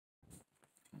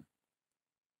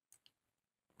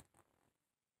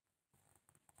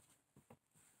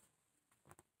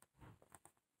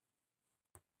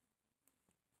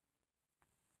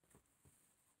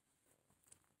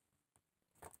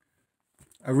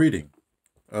a reading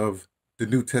of the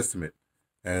New Testament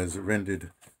as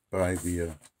rendered by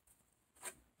the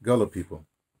Gullah people.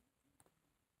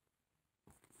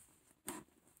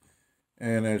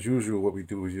 And as usual, what we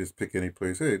do is just pick any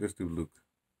place. Hey, let's do Luke.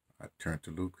 I turn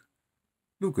to Luke.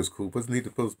 Luke is cool. Wasn't he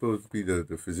supposed to be the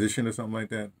physician or something like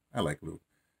that? I like Luke.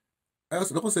 I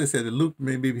also said that Luke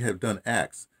may maybe have done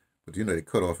Acts, but they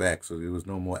cut off Acts, so there was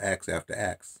no more Acts after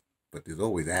Acts. But there's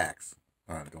always Acts.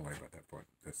 All right, don't worry about that part.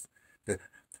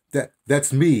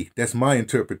 That's me. That's my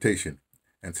interpretation.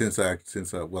 And since I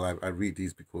read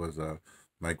these because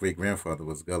my great grandfather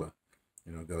was Gullah,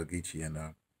 Gullah Geechee, and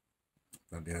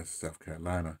down South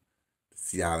Carolina,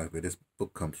 Seattle, where this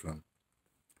book comes from.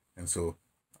 And so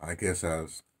I guess I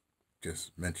was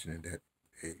just mentioning that,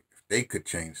 hey, if they could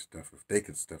change stuff, if they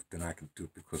could stuff, then I can do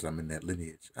it because I'm in that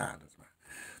lineage. That's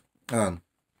right.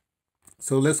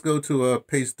 So let's go to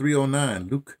page 309,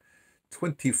 Luke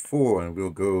 24, and we'll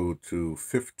go to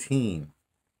 15.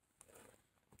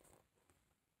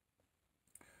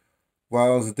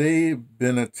 Whilst they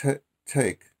been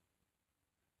take,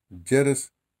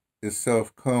 Jedus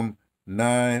itself come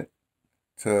nigh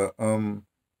to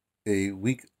a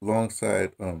week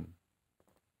alongside and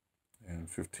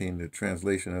 15, the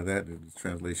translation of that, the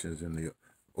translation is in the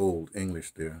Old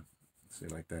English there. See,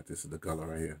 like that. This is the Gullah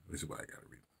right here. This is what I got to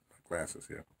read. My glasses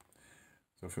here.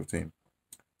 So 15.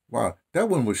 Wow, that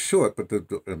one was short, but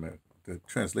the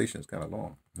translation is kind of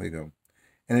long. There you go.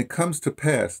 And it comes to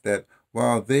pass that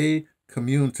while they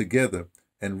communed together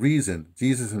and reasoned,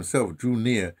 Jesus himself drew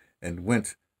near and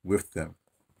went with them.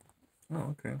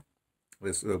 Oh, okay.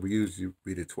 We usually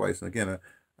read it twice. And again,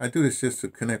 I do this just to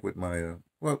connect with my,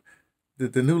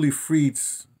 the newly freed,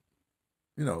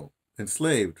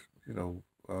 enslaved,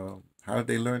 how did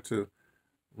they learn to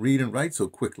read and write so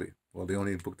quickly? Well, the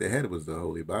only book they had was the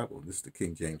Holy Bible. This is the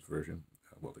King James Version.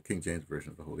 Well, the King James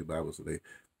Version of the Holy Bible. So they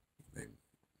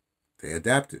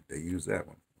adapted. They used that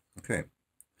one. Okay.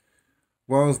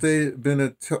 Whilst they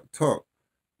been taught,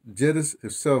 Jedus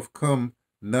himself come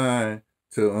nigh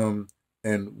to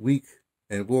and weak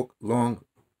and walk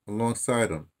alongside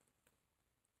them.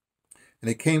 And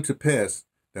it came to pass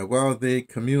that while they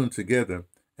communed together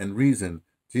and reasoned,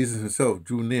 Jesus himself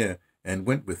drew near and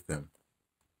went with them.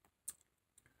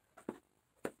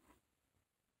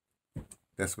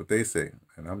 That's what they say.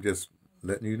 And I'm just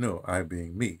letting you know, I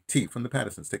being me, T from the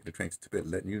Pattersons, taking the train to Tibet,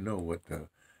 letting you know what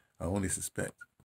I only suspect.